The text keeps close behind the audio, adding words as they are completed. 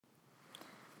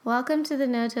Welcome to the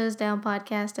No Toes Down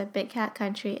podcast at Big Cat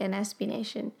Country and SB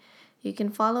Nation. You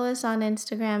can follow us on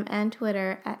Instagram and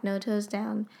Twitter at No Toes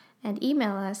Down and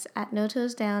email us at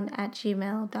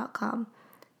notoesdown@gmail.com.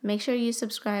 Make sure you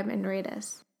subscribe and rate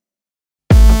us.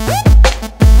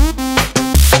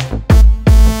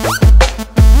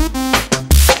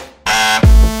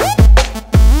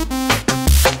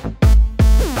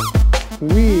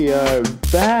 We are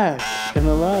back, and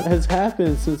a lot has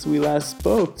happened since we last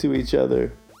spoke to each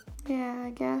other. Yeah, I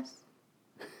guess.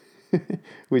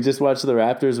 We just watched the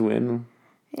Raptors win.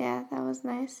 Yeah, that was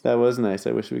nice. That was nice.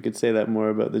 I wish we could say that more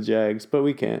about the Jags, but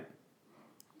we can't.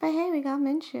 But hey, we got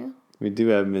Minshew. We do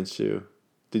have Minshew.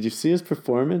 Did you see his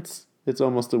performance? It's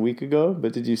almost a week ago,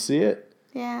 but did you see it?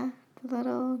 Yeah, the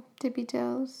little tippy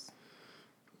toes.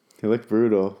 He looked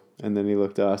brutal, and then he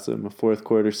looked awesome. A fourth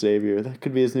quarter savior. That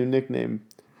could be his new nickname.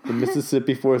 The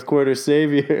Mississippi fourth quarter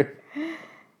savior.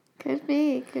 Could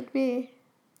be.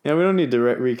 Yeah, we don't need to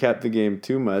recap the game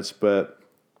too much, but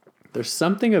there's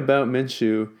something about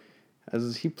Minshew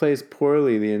as he plays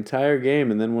poorly the entire game,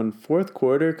 and then when fourth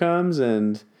quarter comes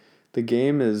and the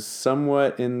game is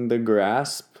somewhat in the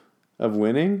grasp of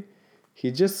winning,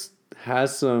 he just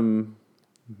has some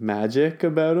magic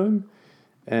about him,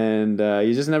 and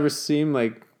you just never seem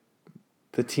like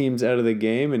the team's out of the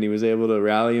game, and he was able to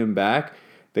rally him back.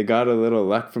 They got a little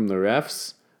luck from the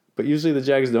refs, but usually the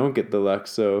Jags don't get the luck,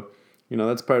 so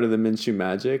that's part of the Minshew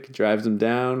magic. Drives them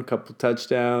down, couple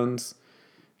touchdowns.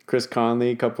 Chris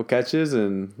Conley, couple catches,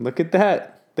 and look at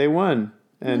that. They won.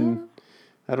 And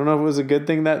I don't know if it was a good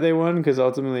thing that they won because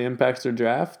ultimately impacts their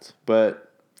draft,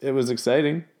 but it was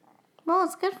exciting. Well,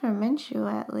 it's good for Minshew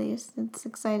at least. It's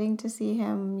exciting to see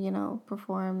him,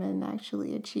 perform and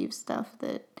actually achieve stuff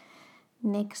that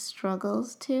Nick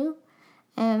struggles to.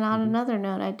 And on another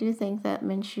note, I do think that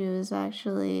Minshew is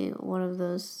actually one of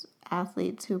those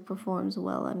athletes who performs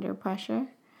well under pressure,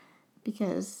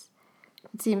 because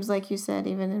it seems like you said,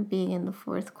 even in being in the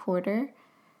fourth quarter,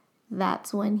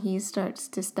 that's when he starts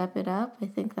to step it up. I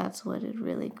think that's what it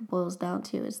really boils down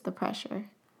to, is the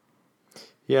pressure.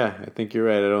 Yeah, I think you're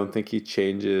right. I don't think he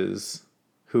changes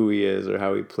who he is or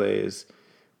how he plays,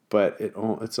 but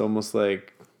it's almost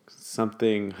like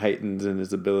something heightens in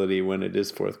his ability when it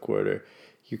is fourth quarter.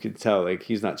 You can tell like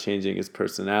he's not changing his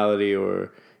personality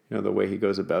or the way he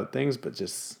goes about things, but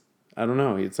just, I don't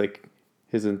know. It's like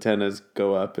his antennas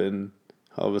go up and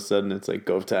all of a sudden it's like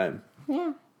go time.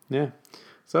 Yeah. Yeah.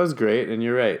 So that was great. And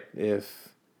you're right.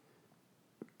 If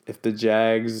the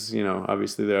Jags,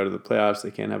 obviously they're out of the playoffs,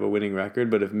 they can't have a winning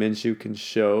record, but if Minshew can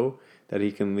show that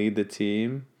he can lead the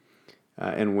team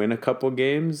and win a couple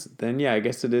games, then yeah, I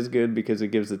guess it is good because it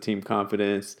gives the team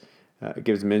confidence. It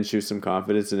gives Minshew some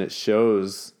confidence, and it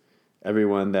shows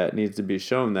everyone that needs to be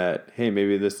shown that, hey,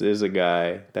 maybe this is a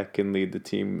guy that can lead the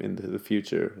team into the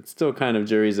future. It's still kind of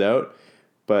jury's out,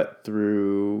 but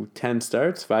through 10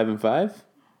 starts, 5-5,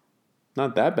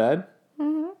 not that bad.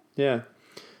 Mm-hmm. Yeah.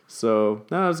 So,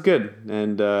 no, it was good.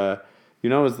 And, it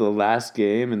was the last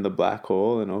game in the Black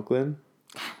Hole in Oakland.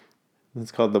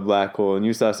 It's called the Black Hole, and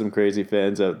you saw some crazy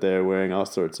fans out there wearing all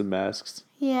sorts of masks.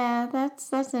 Yeah,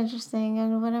 that's interesting.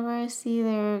 And whenever I see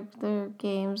their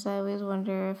games, I always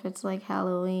wonder if it's like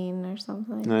Halloween or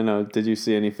something. I know. Did you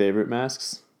see any favorite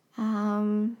masks?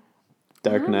 Dark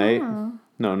Knight? Know.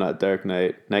 No, not Dark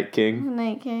Knight. Night King?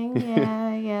 Night King, yeah,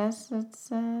 I guess.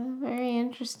 It's a very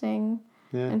interesting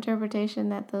interpretation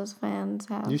that those fans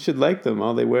have. You should like them.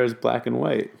 All they wear is black and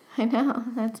white. I know.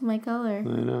 That's my color. I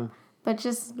know. But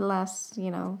just less,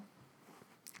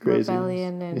 Crazy.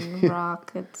 rebellion and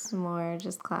rock. It's more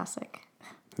just classic.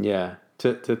 Yeah.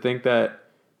 To think that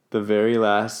the very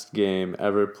last game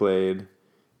ever played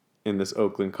in this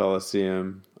Oakland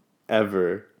Coliseum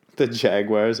ever, the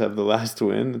Jaguars have the last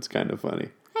win, it's kind of funny.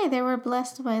 Hey, they were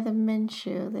blessed by the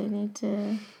Minshew. They need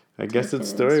to... I guess it's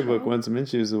storybook once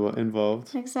Minshew's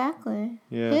involved. Exactly.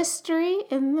 Yeah. History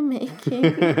in the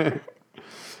making.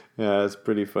 Yeah, it's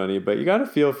pretty funny. But you got to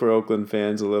feel for Oakland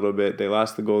fans a little bit. They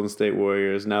lost the Golden State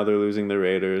Warriors. Now they're losing the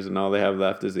Raiders. And all they have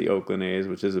left is the Oakland A's,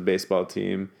 which is a baseball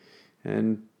team.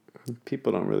 And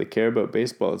people don't really care about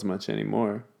baseball as much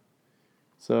anymore.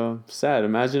 So, sad.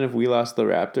 Imagine if we lost the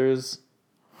Raptors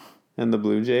and the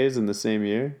Blue Jays in the same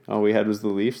year. All we had was the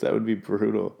Leafs. That would be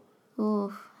brutal.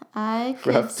 Oof. I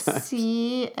could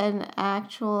see an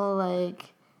actual,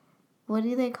 what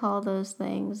do they call those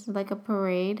things? Like a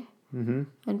parade? Mm-hmm.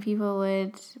 When people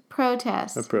would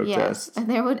protest. A protest. Yes. And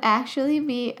there would actually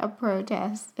be a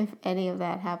protest if any of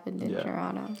that happened in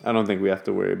Toronto. I don't think we have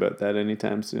to worry about that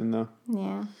anytime soon, though.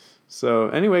 Yeah. So,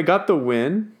 anyway, got the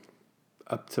win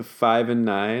up to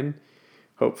 5-9.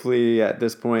 Hopefully, at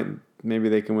this point, maybe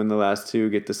they can win the last two,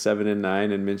 get to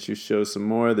 7-9, and Minshew shows some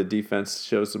more. The defense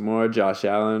shows some more. Josh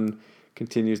Allen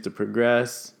continues to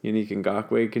progress. Yannick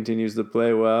Ngakoue continues to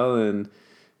play well, and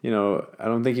I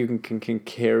don't think you can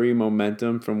carry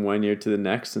momentum from one year to the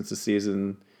next since the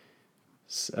season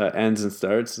ends and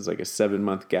starts. It's like a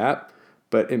 7-month gap,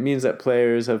 but it means that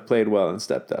players have played well and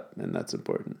stepped up, and that's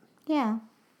important. Yeah.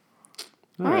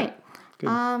 All right.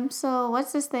 Good. So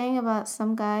what's this thing about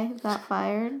some guy who got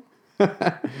fired?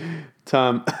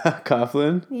 Tom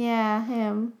Coughlin? Yeah,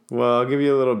 him. Well, I'll give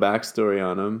you a little backstory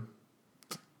on him.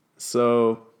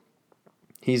 So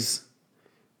he's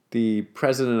the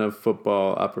president of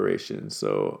football operations.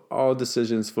 So all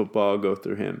decisions football go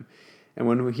through him. And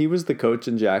when he was the coach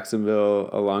in Jacksonville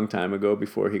a long time ago,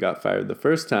 before he got fired the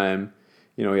first time,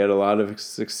 he had a lot of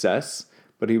success,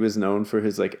 but he was known for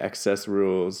his excess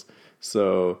rules.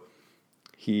 So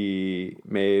he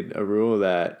made a rule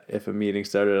that if a meeting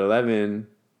started at 11,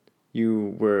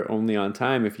 you were only on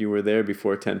time if you were there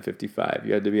before 10:55.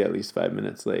 You had to be at least 5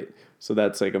 minutes late. So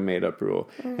that's like a made-up rule.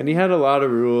 And he had a lot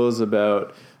of rules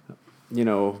about,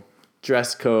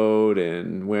 dress code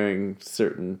and wearing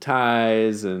certain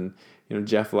ties. And,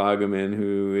 Jeff Lageman,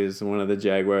 who is one of the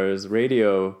Jaguars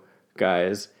radio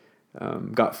guys,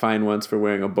 got fined once for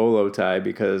wearing a bolo tie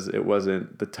because it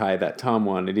wasn't the tie that Tom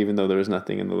wanted, even though there was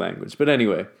nothing in the language. But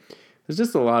anyway, there's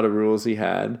just a lot of rules he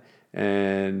had.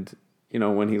 And,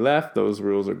 when he left, those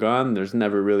rules are gone. There's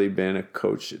never really been a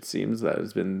coach, it seems, that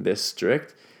has been this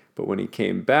strict. But when he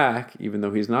came back, even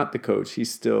though he's not the coach, he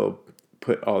still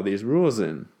put all these rules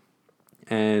in.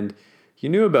 And you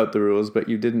knew about the rules, but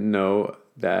you didn't know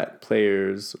that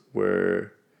players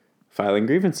were filing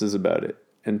grievances about it.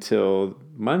 Until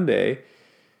Monday,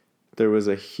 there was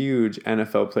a huge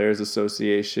NFL Players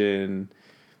Association,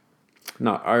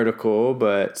 not article,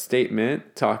 but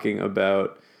statement talking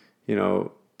about,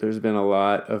 there's been a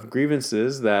lot of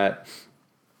grievances that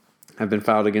have been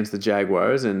filed against the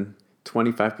Jaguars, and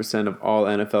 25% of all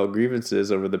NFL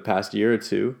grievances over the past year or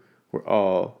two were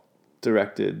all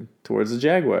directed towards the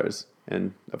Jaguars.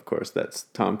 And, of course, that's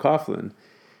Tom Coughlin.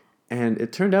 And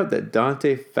it turned out that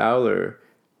Dante Fowler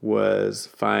was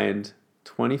fined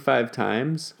 25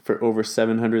 times for over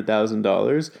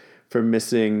 $700,000 for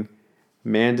missing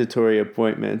mandatory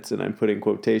appointments, and I'm putting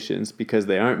quotations because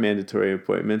they aren't mandatory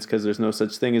appointments because there's no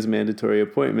such thing as mandatory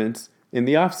appointments in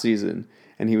the off season,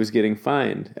 and he was getting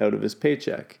fined out of his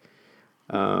paycheck.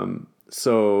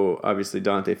 So obviously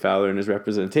Dante Fowler and his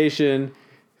representation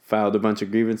filed a bunch of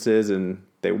grievances, and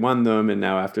they won them, and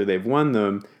now after they've won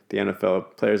them, the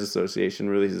NFL Players Association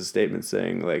releases a statement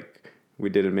saying, we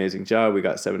did an amazing job. We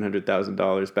got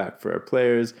 $700,000 back for our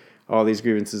players. All these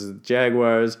grievances of the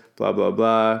Jaguars, blah, blah,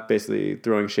 blah, basically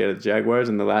throwing shade at the Jaguars.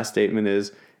 And the last statement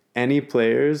is, any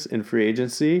players in free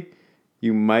agency,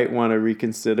 you might want to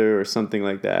reconsider or something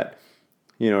like that.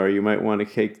 Or you might want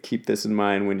to keep this in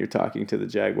mind when you're talking to the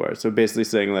Jaguars. So basically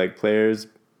saying, players,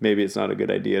 maybe it's not a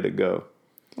good idea to go.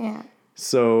 Yeah.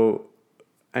 So,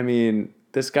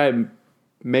 this guy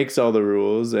makes all the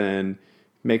rules and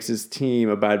makes his team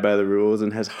abide by the rules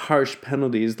and has harsh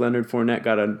penalties. Leonard Fournette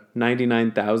got a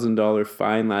 $99,000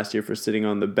 fine last year for sitting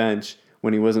on the bench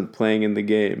when he wasn't playing in the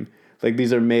game.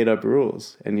 These are made-up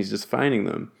rules, and he's just fining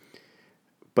them.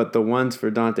 But the ones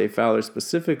for Dante Fowler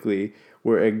specifically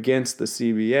were against the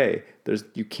CBA.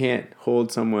 You can't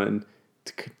hold someone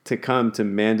to come to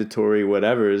mandatory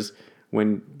whatevers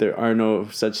when there are no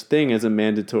such thing as a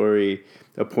mandatory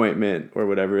appointment or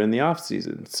whatever in the off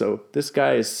season. So this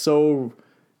guy is so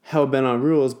hell-bent on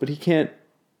rules, but he can't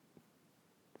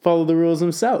follow the rules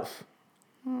himself.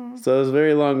 So it was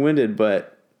very long-winded,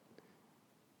 but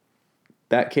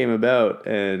that came about,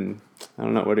 and I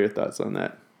don't know, what are your thoughts on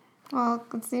that? Well,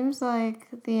 it seems like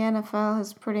the NFL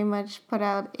has pretty much put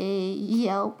out a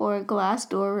Yelp or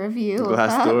Glassdoor review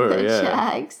about the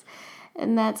Jags,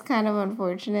 and that's kind of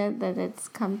unfortunate that it's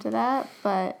come to that,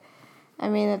 but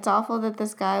it's awful that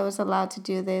this guy was allowed to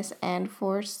do this, and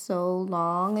for so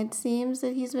long, it seems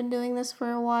that he's been doing this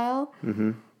for a while.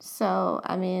 Mm-hmm. So,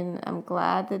 I'm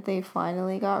glad that they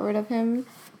finally got rid of him,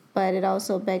 but it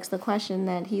also begs the question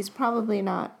that he's probably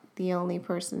not the only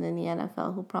person in the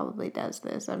NFL who probably does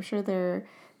this. I'm sure there are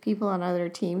people on other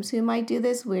teams who might do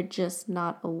this. We're just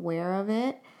not aware of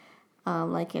it.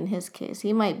 Like in his case,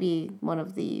 he might be one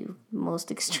of the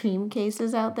most extreme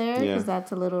cases out there because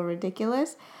that's a little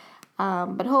ridiculous.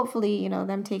 But hopefully,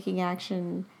 them taking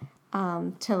action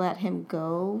to let him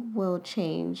go will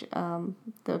change the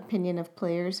opinion of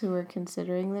players who are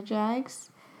considering the Jags.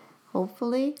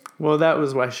 Hopefully. Well, that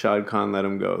was why Shad Khan let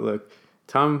him go. Look,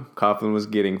 Tom Coughlin was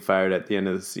getting fired at the end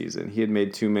of the season. He had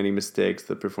made too many mistakes.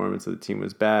 The performance of the team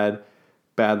was bad.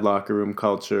 bad locker room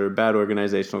culture, bad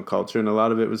organizational culture, and a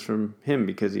lot of it was from him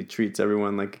because he treats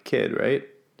everyone like a kid, right?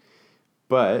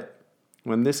 But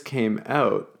when this came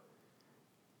out,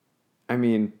 I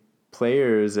mean,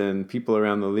 players and people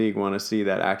around the league want to see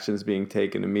that action's being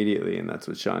taken immediately, and that's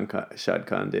what Shad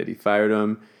Khan did. He fired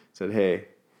him, said, hey,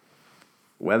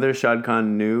 whether Shad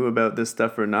Khan knew about this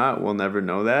stuff or not, we'll never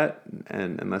know that,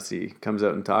 and unless he comes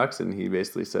out and talks. And he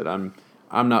basically said, I'm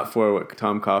not for what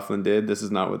Tom Coughlin did. This is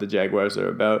not what the Jaguars are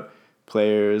about.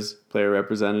 Players, player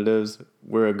representatives,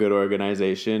 we're a good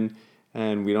organization,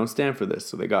 and we don't stand for this.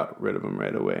 So they got rid of him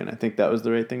right away, and I think that was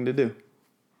the right thing to do.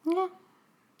 Yeah,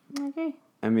 I agree.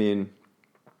 I mean,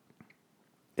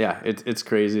 yeah, it's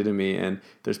crazy to me, and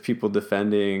there's people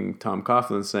defending Tom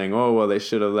Coughlin saying, oh, well, they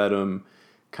should have let him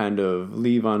kind of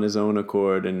leave on his own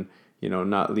accord and,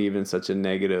 not leave in such a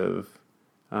negative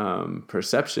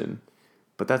perception.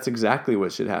 But that's exactly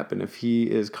what should happen. If he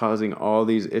is causing all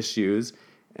these issues,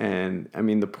 and I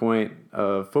mean, the point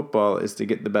of football is to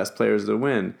get the best players to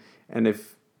win. And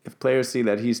if players see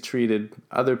that he's treated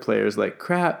other players like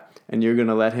crap, and you're going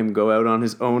to let him go out on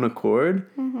his own accord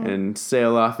and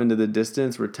sail off into the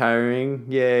distance, retiring,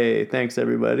 yay, thanks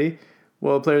everybody.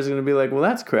 Well, players are going to be like, well,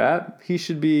 that's crap. He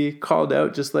should be called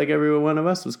out just like every one of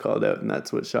us was called out. And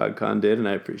that's what Shad Khan did, and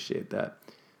I appreciate that.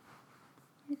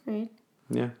 Agreed.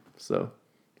 Yeah, so,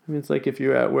 I mean, it's like if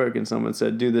you're at work and someone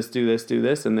said, do this, do this, do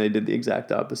this, and they did the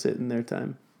exact opposite in their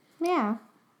time. Yeah,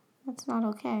 that's not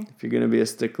okay. If you're going to be a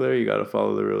stickler, you got to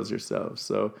follow the rules yourself.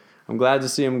 So I'm glad to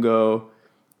see him go.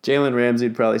 Jalen Ramsey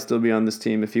would probably still be on this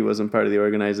team if he wasn't part of the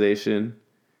organization,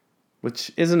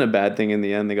 which isn't a bad thing in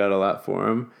the end. They got a lot for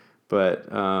him. But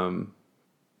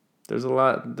there's a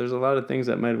lot of things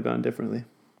that might have gone differently.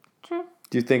 True.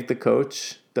 Do you think the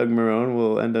coach, Doug Marrone,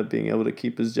 will end up being able to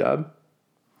keep his job?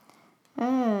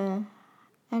 I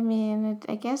mean,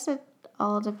 I guess it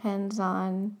all depends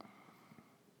on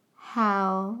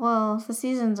how... Well, the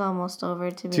season's almost over,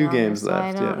 to be honest. 2 games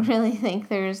left, so I don't really think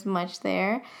there's much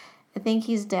there. I think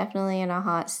he's definitely in a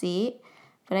hot seat.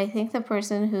 But I think the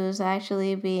person who's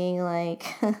actually being,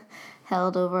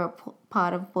 held over a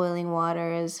pot of boiling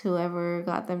water is whoever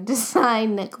got them to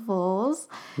sign Nick Foles.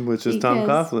 Which is Tom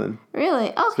Coughlin. Really?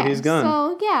 Okay. So he's gone.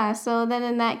 So, yeah. So then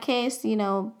in that case,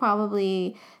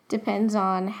 probably depends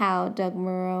on how Doug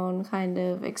Marrone kind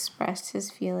of expressed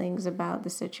his feelings about the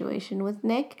situation with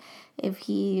Nick. If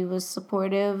he was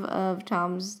supportive of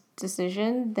Tom's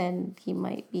decision, then he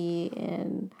might be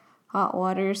in hot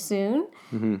water soon.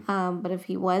 But if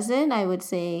he wasn't, I would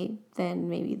say then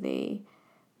maybe they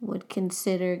would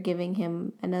consider giving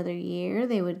him another year.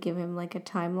 They would give him a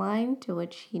timeline to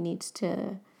which he needs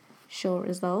to show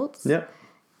results. Yep.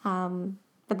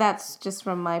 But that's just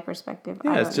from my perspective.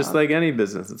 Yeah, it's just like any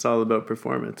business. It's all about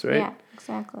performance, right? Yeah,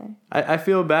 exactly. I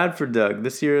feel bad for Doug.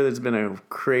 This year there's been a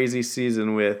crazy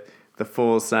season with the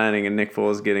Foles signing and Nick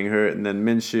Foles getting hurt, and then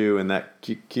Minshew and that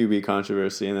QB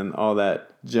controversy, and then all that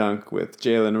junk with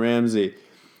Jalen Ramsey.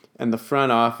 And the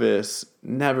front office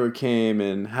never came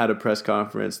and had a press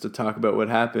conference to talk about what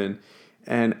happened.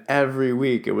 And every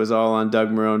week it was all on Doug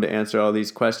Marrone to answer all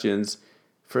these questions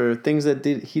for things that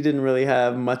he didn't really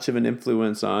have much of an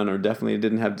influence on, or definitely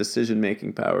didn't have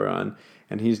decision-making power on.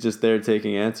 And he's just there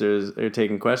taking answers or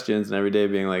taking questions, and every day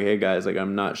being like, hey guys,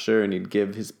 I'm not sure. And he'd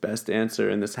give his best answer.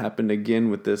 And this happened again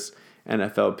with this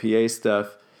NFLPA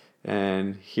stuff.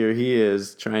 And here he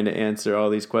is trying to answer all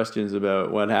these questions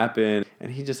about what happened.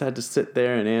 And he just had to sit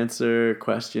there and answer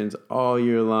questions all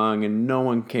year long, and no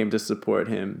one came to support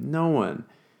him. No one.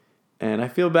 And I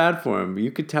feel bad for him. You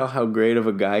could tell how great of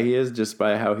a guy he is just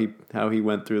by how he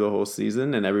went through the whole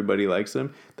season, and everybody likes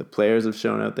him. The players have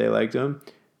shown out they liked him.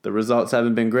 The results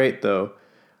haven't been great, though.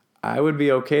 I would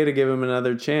be okay to give him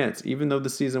another chance. Even though the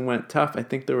season went tough, I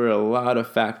think there were a lot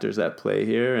of factors at play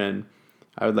here, and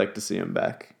I would like to see him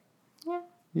back. Yeah.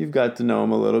 You've got to know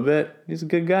him a little bit. He's a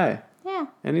good guy. Yeah.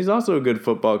 And he's also a good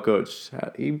football coach.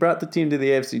 He brought the team to the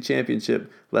AFC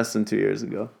Championship less than 2 years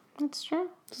ago. That's true.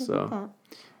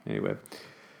 Anyway.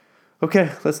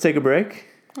 Okay, let's take a break.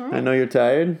 All right. I know you're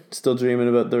tired. Still dreaming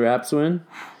about the Raps win.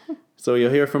 So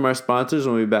you'll hear from our sponsors,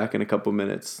 and we'll be back in a couple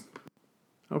minutes.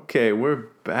 Okay, we're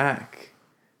back.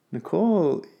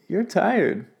 Nicole, you're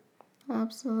tired.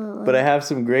 Absolutely. But I have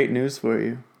some great news for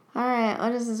you. All right,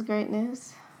 what is this great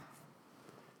news?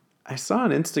 I saw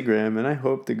on Instagram, and I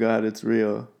hope to God it's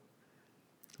real.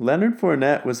 Leonard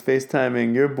Fournette was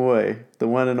FaceTiming your boy, the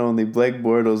one and only Blake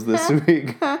Bortles, this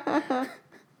week.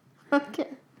 Okay.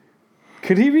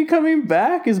 Could he be coming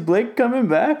back? Is Blake coming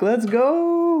back? Let's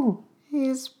go.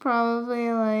 He's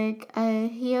probably like, I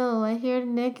hear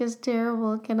Nick is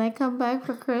terrible. Can I come back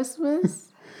for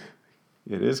Christmas?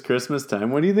 It is Christmas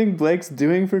time. What do you think Blake's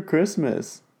doing for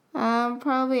Christmas?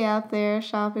 Probably out there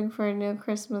shopping for a new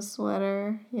Christmas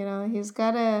sweater. You know, he's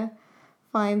got to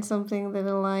find something that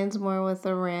aligns more with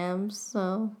the Rams,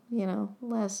 so, you know,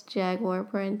 less Jaguar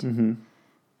print. Mm-hmm.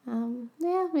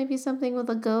 Yeah, maybe something with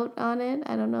a goat on it.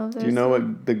 I don't know if there's... Do you know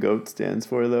what the GOAT stands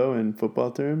for, though, in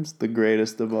football terms? The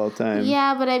greatest of all time.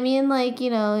 Yeah, but I mean, like,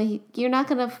 you know, you're not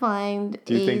going to find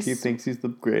Do you think he thinks he's the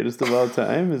greatest of all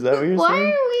time? Is that what you're Why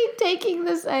saying? are we taking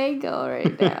this angle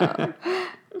right now?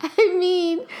 I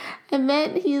mean, I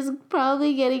meant he's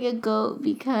probably getting a goat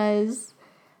because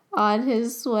on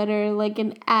his sweater, like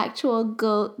an actual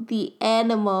goat, the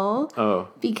animal. Oh.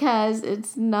 Because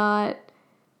it's not...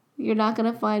 You're not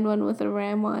going to find one with a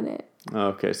ram on it.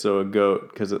 Okay, so a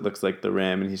goat because it looks like the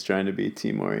ram and he's trying to be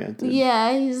team-oriented.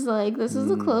 Yeah, he's like, this is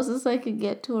the closest I could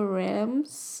get to a ram.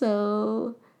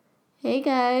 So, hey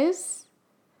guys,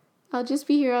 I'll just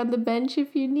be here on the bench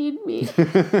if you need me.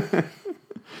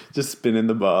 Just spinning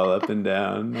the ball up and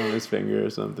down on his finger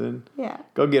or something. Yeah.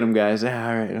 Go get him, guys. Yeah,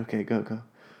 all right, okay, go.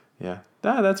 Yeah,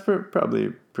 that's probably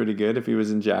pretty good. If he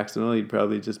was in Jacksonville, he'd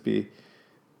probably just be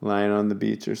lying on the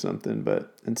beach or something,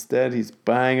 but instead he's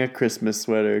buying a Christmas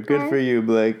sweater. Good for you,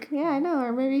 Blake. Yeah, I know.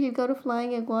 Or maybe he'd go to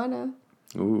Flying Iguana.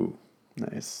 Ooh,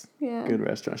 nice. Yeah. Good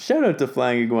restaurant. Shout out to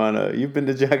Flying Iguana. You've been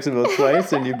to Jacksonville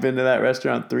twice and you've been to that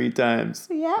restaurant 3 times.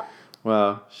 Yep.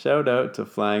 Wow. Shout out to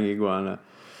Flying Iguana.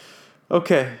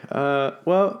 Okay.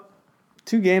 Well,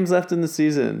 2 games left in the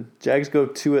season. Jags go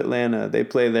to Atlanta. They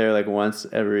play there like once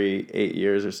every 8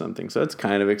 years or something. So it's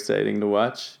kind of exciting to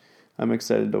watch. I'm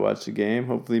excited to watch the game.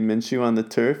 Hopefully Minshew on the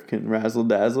turf can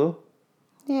razzle-dazzle.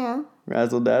 Yeah.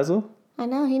 Razzle-dazzle? I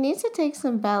know. He needs to take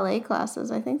some ballet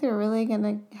classes. I think they're really going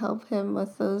to help him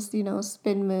with those, you know,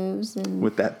 spin moves. And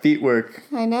with that feet work.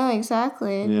 I know,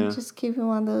 exactly. And Yeah. just keep him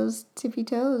on those tippy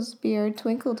toes, be our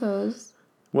twinkle toes.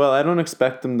 Well, I don't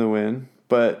expect them to win,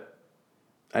 but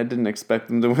I didn't expect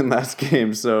them to win last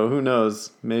game, so who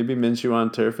knows? Maybe Minshew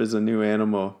on turf is a new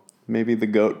animal. Maybe the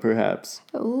GOAT, perhaps.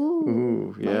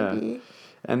 Ooh, yeah. maybe.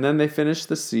 And then they finished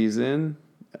the season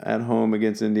at home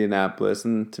against Indianapolis,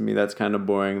 and to me that's kind of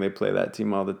boring. They play that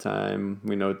team all the time.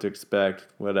 We know what to expect,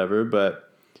 whatever,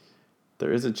 but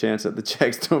there is a chance that the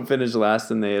Jags don't finish last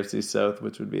in the AFC South,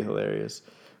 which would be hilarious.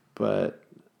 But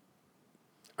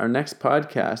our next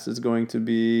podcast is going to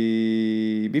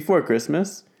be before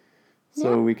Christmas,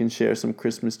 so we can share some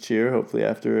Christmas cheer, hopefully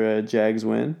after a Jags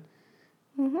win.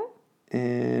 Mm-hmm.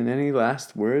 And any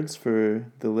last words for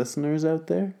the listeners out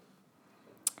there?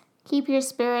 Keep your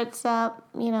spirits up.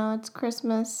 You know, it's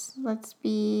Christmas. Let's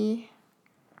be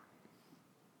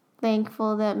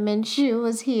thankful that Minshew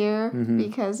was here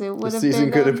because it would have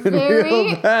been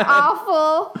very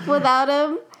awful without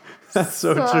him. That's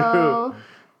so true.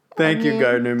 Thank you,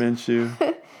 Gardner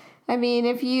Minshew. I mean,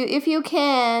 if you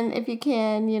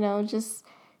can, you know, just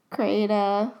create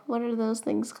what are those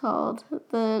things called?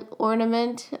 The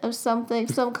ornament of something,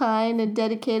 some kind, and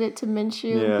dedicate it to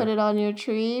Minshew and put it on your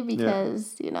tree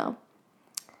because, you know,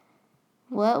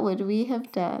 what would we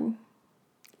have done?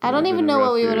 I don't even know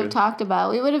what we would have talked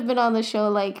about. We would have been on the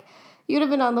show you would have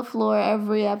been on the floor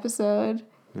every episode.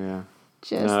 Yeah.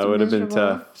 Just it would have been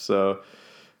tough. So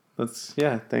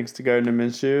thanks to Gardner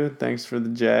Minshew. Thanks to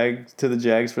the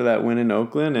Jags for that win in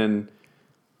Oakland, and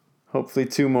hopefully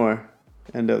 2 more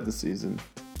end out the season.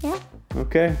 Yeah.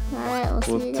 Okay. All right,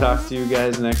 we'll see you guys. We'll talk to you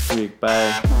guys next week.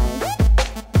 Bye. Bye.